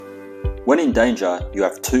When in danger, you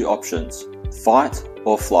have two options, fight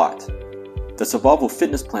or flight. The Survival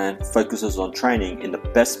Fitness Plan focuses on training in the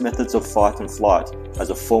best methods of fight and flight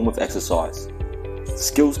as a form of exercise.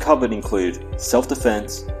 Skills covered include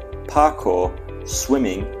self-defense, parkour,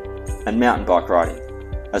 swimming, and mountain bike riding,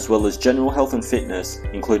 as well as general health and fitness,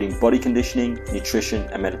 including body conditioning, nutrition,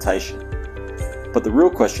 and meditation. But the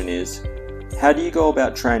real question is, how do you go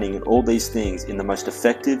about training in all these things in the most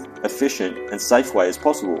effective, efficient, and safe way as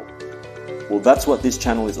possible? Well, that's what this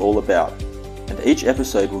channel is all about, and each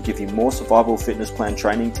episode will give you more Survival Fitness Plan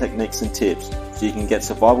training techniques and tips so you can get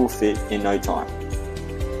survival fit in no time.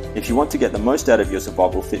 If you want to get the most out of your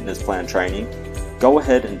Survival Fitness Plan training, go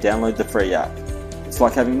ahead and download the free app. It's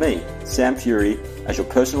like having me, Sam Fury, as your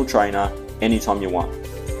personal trainer anytime you want.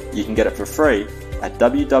 You can get it for free at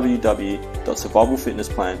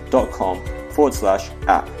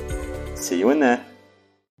www.survivalfitnessplan.com/app. See you in there.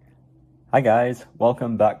 Hi guys,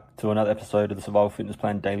 welcome back to another episode of the Survival Fitness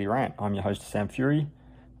Plan Daily Rant. I'm your host Sam Fury.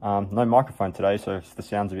 No microphone today, so if the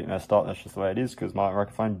sound's a bit messed up, that's just the way it is because my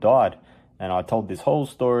microphone died. And I told this whole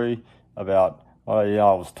story about, I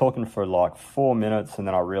was talking for like 4 minutes and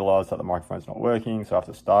then I realized that the microphone's not working, so I have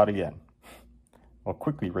to start again. I'll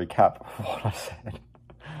quickly recap what I said.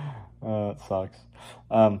 It sucks.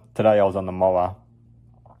 Today I was on the mower,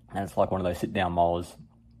 and it's like one of those sit-down mowers,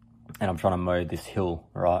 and I'm trying to mow this hill,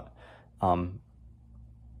 right?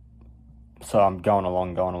 So I'm going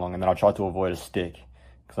along, and then I tried to avoid a stick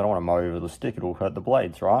because I don't want to mow over the stick; it'll hurt the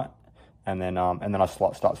blades, right? And then I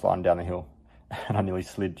start sliding down the hill, and I nearly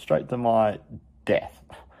slid straight to my death.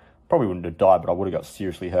 Probably wouldn't have died, but I would have got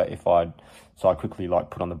seriously hurt if so I quickly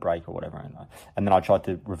put on the brake or whatever, and then I tried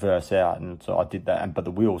to reverse out, and so I did that, but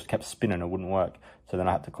the wheels kept spinning, it wouldn't work. So then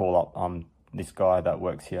I had to call up this guy that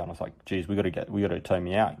works here, and I was like, geez, we got to tow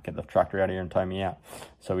me out, get the tractor out here and tow me out.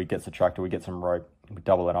 So he gets the tractor, we get some rope, we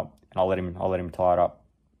double it up, and I'll let him tie it up,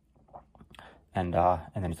 and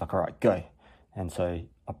then he's like, all right, go. And so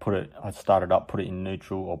I started up, put it in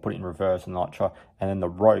neutral or put it in reverse, and and then the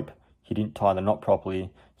rope, he didn't tie the knot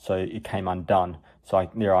properly, so it came undone. So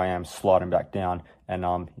there I am sliding back down, and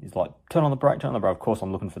he's like, turn on the brake. Of course,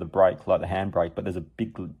 I'm looking for the brake, like the handbrake, but there's a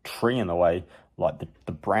big tree in the way, like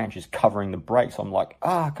the branch is covering the brake. So I'm like,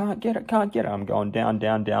 can't get it. I'm going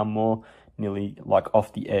down more, nearly like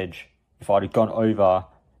off the edge. If I'd have gone over,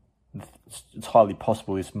 it's highly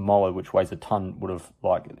possible this mower, which weighs a ton, would have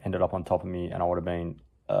ended up on top of me, and I would have been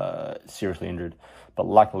seriously injured. But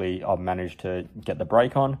luckily I've managed to get the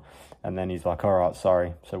brake on, and then he's like, all right,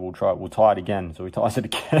 sorry, so we'll tie it again. So he ties it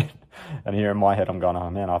again. And here in my head I'm going, oh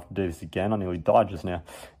man, I have to do this again, I nearly died just now.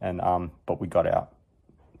 And but we got out,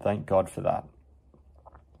 thank God for that.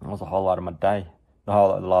 That was the highlight of my day, the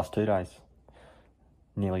highlight of the last 2 days,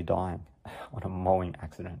 nearly dying on a mowing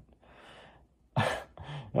accident. I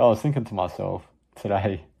was thinking to myself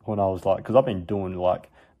today when I was because I've been doing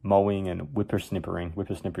mowing and whippersnippering.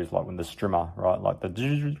 Whippersnipper is like when the strimmer, right? Like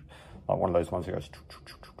one of those ones that goes,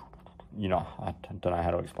 I don't know how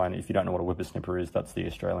to explain it. If you don't know what a whippersnipper is, that's the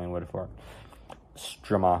Australian word for it.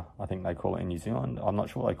 Strimmer, I think they call it in New Zealand. I'm not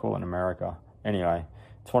sure what they call it in America. Anyway,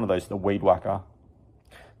 it's one of those, the weed whacker.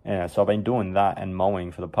 Yeah, so I've been doing that and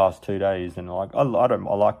mowing for the past 2 days, and I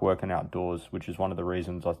like working outdoors, which is one of the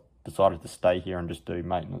reasons I decided to stay here and just do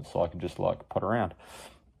maintenance, so I could just pot around.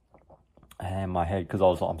 And my head, because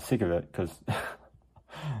I'm sick of it, because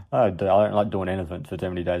I don't like doing anything for too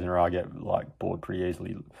many days in a row. I get bored pretty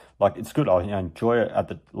easily. It's good. I enjoy it at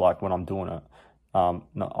the when I'm doing it.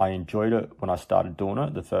 No, I enjoyed it when I started doing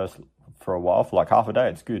it for a while, for half a day.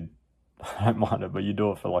 It's good. I don't mind it, but you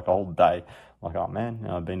do it for a whole day. Oh man,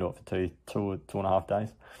 I've been doing it for two and a half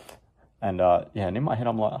days. And and in my head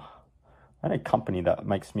I'm like, I need a company that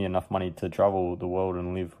makes me enough money to travel the world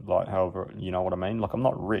and live however, you know what I mean? I'm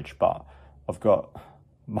not rich, but I've got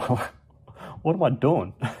what am I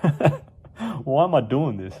doing? Why am I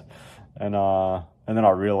doing this? And then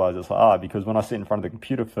I realized it's because when I sit in front of the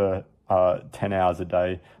computer for 10 hours a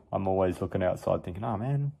day, I'm always looking outside thinking, oh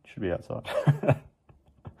man, should be outside.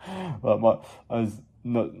 But I was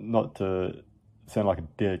not to sound like a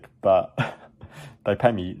dick, but they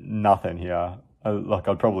pay me nothing here.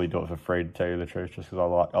 I'd probably do it for free, to tell you the truth, just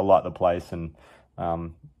because I like the place, and I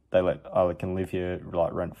can live here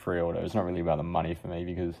rent free or whatever. It's not really about the money for me,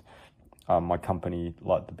 because my company,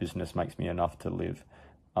 the business, makes me enough to live.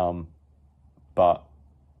 But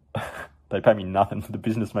they pay me nothing. The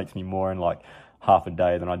business makes me more in half a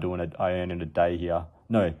day than I earn in a day here.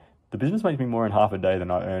 No, the business makes me more in half a day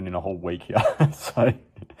than I earn in a whole week here. So,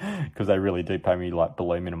 because they really do pay me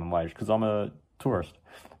below minimum wage, because I'm a tourist.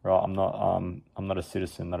 Right, I'm not a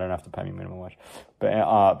citizen. They don't have to pay me minimum wage.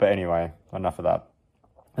 But anyway, enough of that.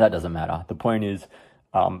 That doesn't matter. The point is,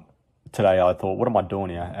 today I thought, what am I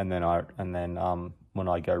doing here? And then when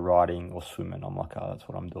I go riding or swimming, I'm like, oh, that's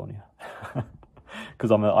what I'm doing here.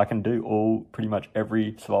 Because I can do pretty much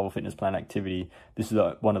every survival fitness plan activity. This is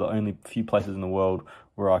one of the only few places in the world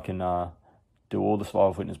where I can do all the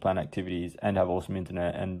survival fitness plan activities and have awesome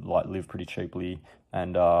internet and like live pretty cheaply.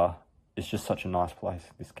 And it's just such a nice place,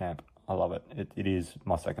 this camp. I love it. It is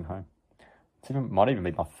my second home. Might even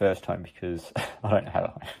be my first home because I don't have a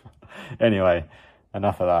home. Anyway,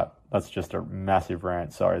 enough of that. That's just a massive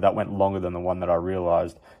rant. Sorry, that went longer than the one that I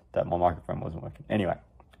realized that my microphone wasn't working. Anyway,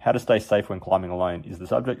 how to stay safe when climbing alone is the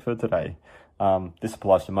subject for today. This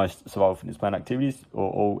applies to most survival fitness plan activities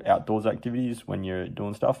or all outdoors activities when you're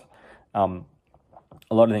doing stuff. A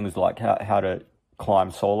lot of things like how to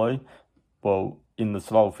climb solo. Well, in the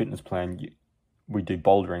survival fitness plan, we do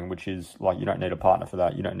bouldering, which is like you don't need a partner for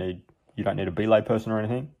that. You don't need a belay person or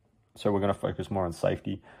anything. So we're going to focus more on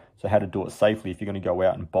safety. So how to do it safely if you're going to go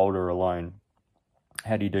out and boulder alone.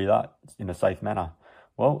 How do you do that in a safe manner?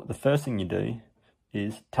 Well, the first thing you do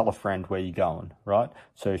is tell a friend where you're going, right?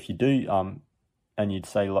 So if you do, and you'd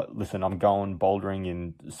say, listen, I'm going bouldering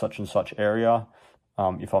in such and such area.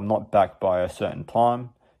 If I'm not back by a certain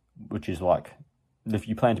time, which is like, if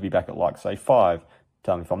you plan to be back at like, say 5,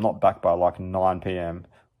 tell them if I'm not back by like 9 p.m.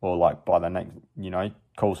 or like by the next,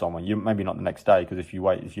 call someone. You maybe not the next day, because if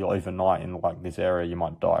you're overnight in like this area, you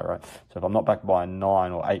might die, right? So if I'm not back by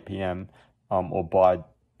 9 or 8 p.m. Or by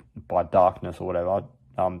darkness or whatever,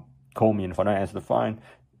 call me. And if I don't answer the phone,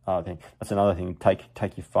 I think that's another thing.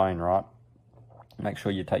 Take your phone, right? Make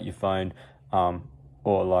sure you take your phone,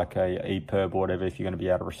 or like a EPIRB or whatever if you're going to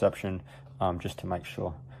be out of reception, just to make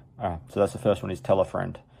sure. So that's the first one, is tell a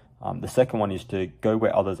friend. The second one is to go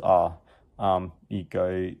where others are. You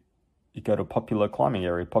go to popular climbing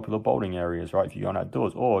area, popular bouldering areas, right? If you're going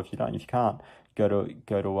outdoors, or if you can't, go to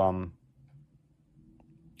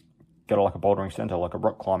like a bouldering center, like a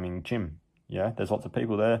rock climbing gym. Yeah, there's lots of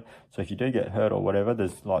people there. So if you do get hurt or whatever,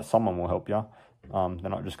 there's like someone will help you. They're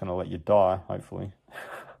not just going to let you die, hopefully.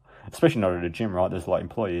 Especially not at a gym, right? There's like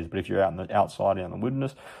employees. But if you're out outside in the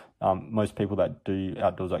wilderness, most people that do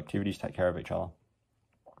outdoors activities take care of each other.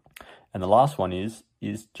 And the last one is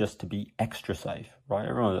just to be extra safe, right?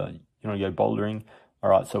 Everyone, go bouldering. All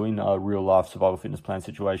right, so in a real life survival fitness plan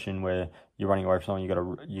situation where you're running away from someone, you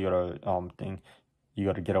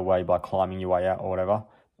got to get away by climbing your way out or whatever.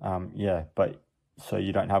 But so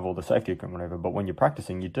you don't have all the safety equipment, whatever. But when you're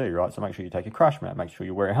practicing, you do, right? So make sure you take a crash mat. Make sure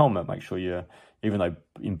you wear a helmet. Make sure even though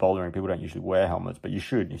in bouldering people don't usually wear helmets, but you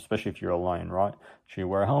should, especially if you're alone, right? So you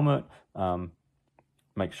wear a helmet.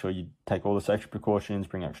 Make sure you take all the safety precautions.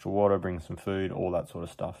 Bring extra water. Bring some food. All that sort of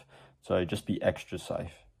stuff. So just be extra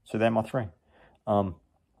safe. So they're my 3.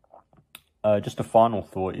 Just a final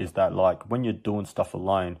thought is that, like, when you're doing stuff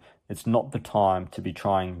alone, it's not the time to be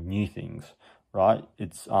trying new things, right?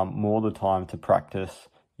 It's more the time to practice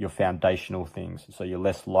your foundational things, so you're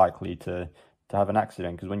less likely to have an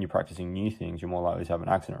accident, because when you're practicing new things, you're more likely to have an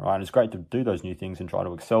accident, right? And it's great to do those new things and try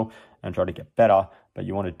to excel and try to get better, but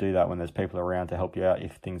you want to do that when there's people around to help you out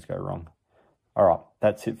if things go wrong. All right,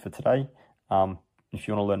 that's it for today. If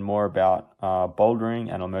you want to learn more about bouldering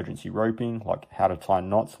and emergency roping, like how to tie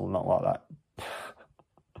knots, well, not like that.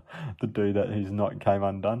 The dude that his knot came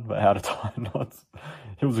undone, but how to tie knots.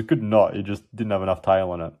 It was a good knot, it just didn't have enough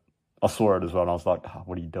tail in it. I saw it as well, and I was like,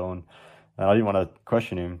 what are you doing? And I didn't want to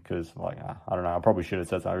question him, because, like, I don't know, I probably should have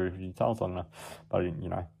said something if your tail's long enough, but I didn't,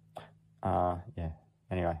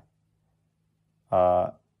 Anyway.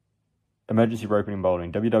 Emergency roping and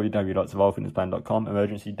bouldering, www.survivalfitnessplan.com,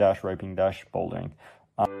 emergency-roping-bouldering.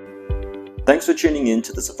 Thanks for tuning in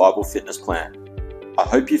to the Survival Fitness Plan. I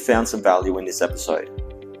hope you found some value in this episode.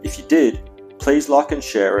 If you did, please like and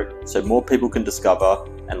share it so more people can discover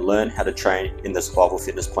and learn how to train in the Survival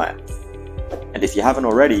Fitness Plan. And if you haven't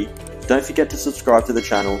already, don't forget to subscribe to the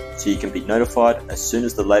channel so you can be notified as soon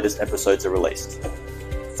as the latest episodes are released.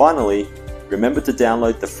 Finally, remember to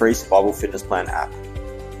download the free Survival Fitness Plan app.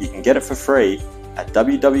 You can get it for free at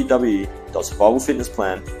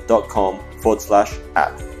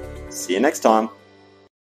www.survivalfitnessplan.com/app. See you next time.